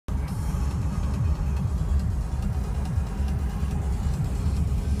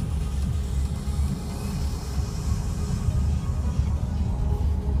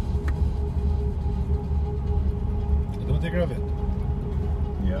gravet?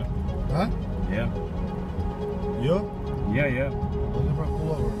 Ja. Ha? Ja. Jo? Ja, ja. Do të pra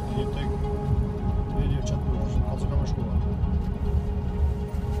kullover. Je tek video chat kush, ose kam shkuar.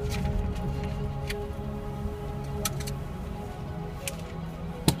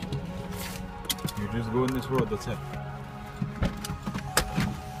 You just go in this road, that's it.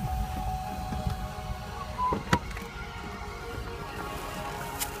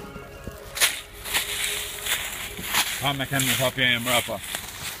 Fan jag kan nog hoppa igen bra på.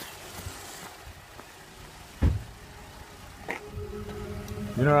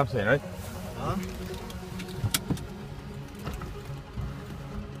 You know what I'm saying, right? Ha?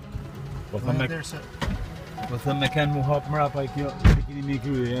 وثم مكان مهاب مرافق يمكن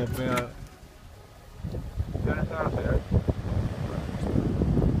يميكوا يا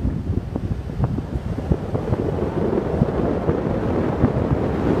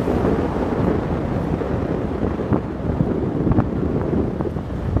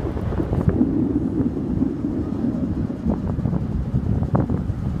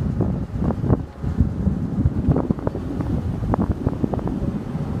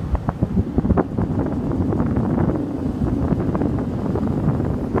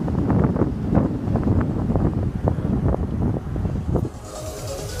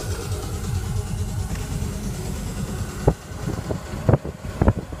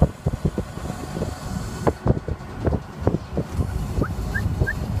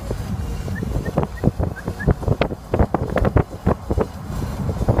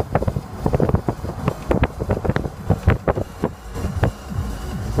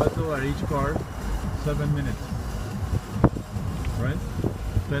each car 7 minutes, right?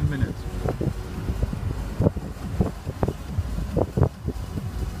 10 minutes.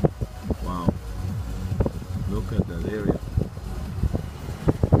 Wow, look at that area.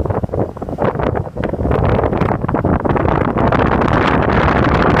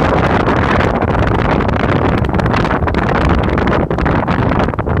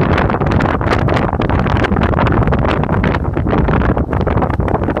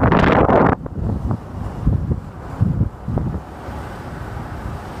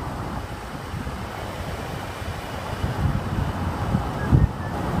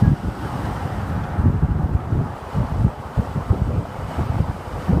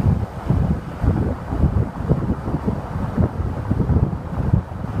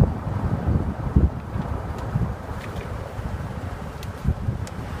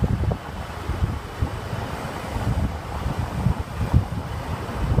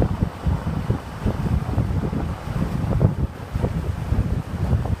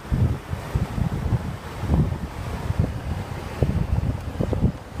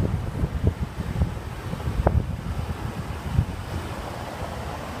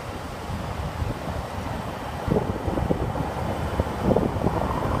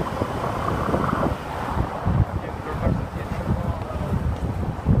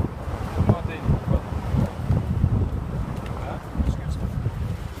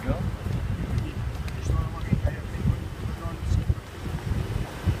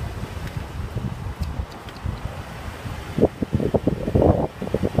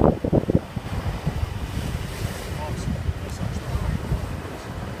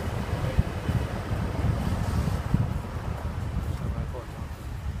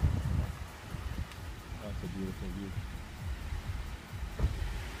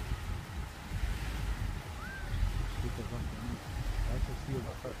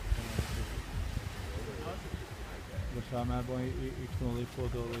 Lasciamo poi il tono dei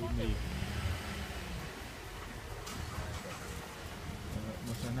foto dei miei.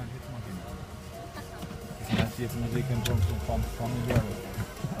 Ma se non è che non si è musica un po' familiare.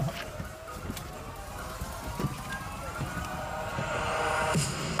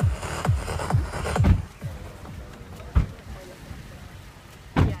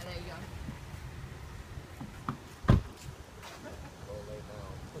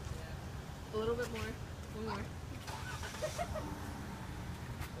 A little bit more. One more.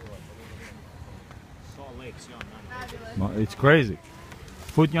 Ma it's crazy.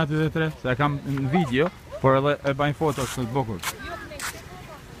 Fut një aty dhe tre, se kam në video, por edhe e bajnë foto është në të bukur.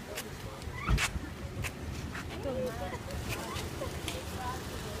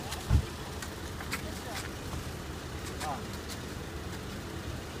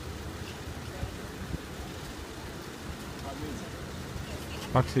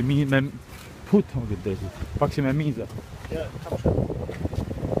 Pak si mi me... Putë më këtë desit. Pak si me miza. Ja, kam shumë.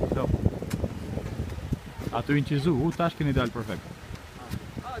 So. Ato incizu, tash keni dalë perfekt.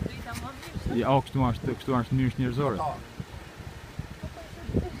 Drita më mirë. Ja, kështu është mënyrë njerëzore.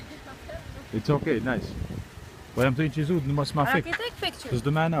 It's okay, nice. Well, I'm doing you the most my I fix. can take pictures. Just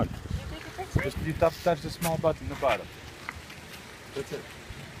the man out. You take a picture. Just you touch the small button in the bottom. That's it.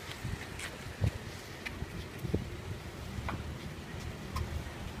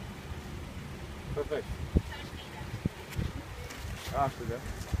 Perfect. After that.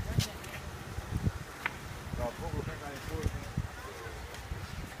 Nou, vroeger ging hij voor.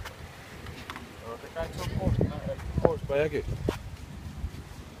 Dan kan je zo post bij je.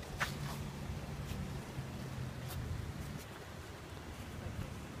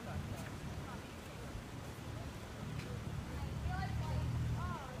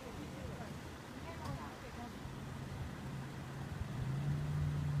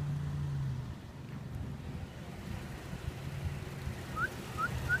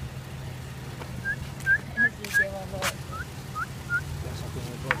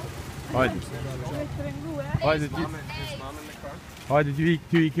 Hadi du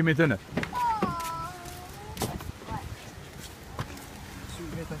gick med henne.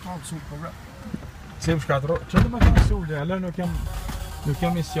 Sim skadro. Çadı makinesi sol ya. Lan nu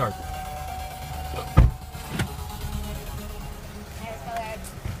kan miss yard.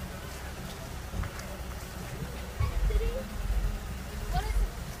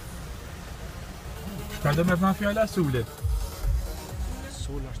 Kan de met mafia la solen?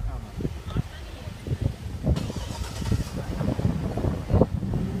 Solar stannar.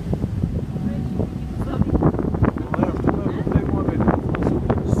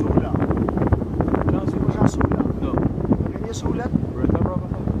 Sola. Kan sola. No. Kan je sola? Röta bra vad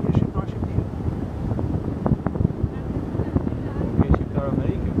fan. Je shit dan shit hier. Okej, skiftar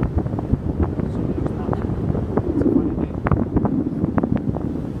Amerika. Solar stannar. It's a funny thing.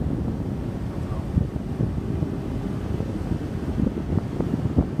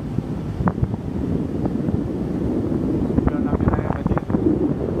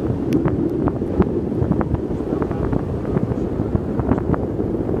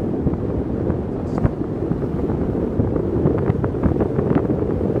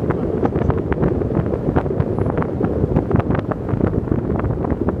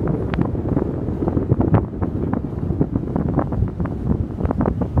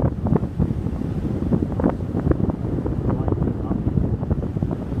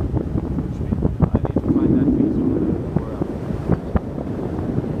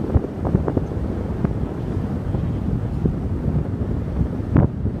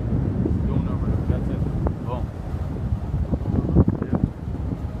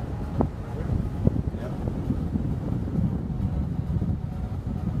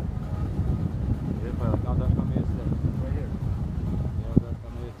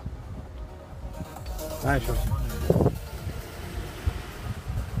 Nej, kör.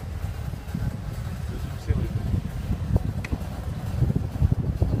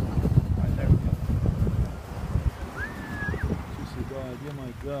 Oh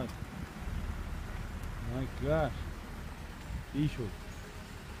my god. My gosh. Issue.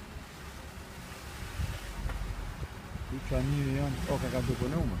 Tu caminho yan. Oh, kakado ko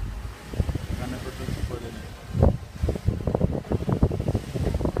naman. Kana protection ko din.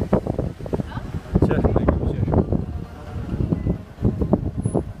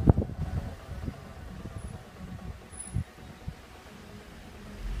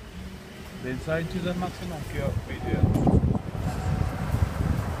 Den sa inte den maximum för jag video.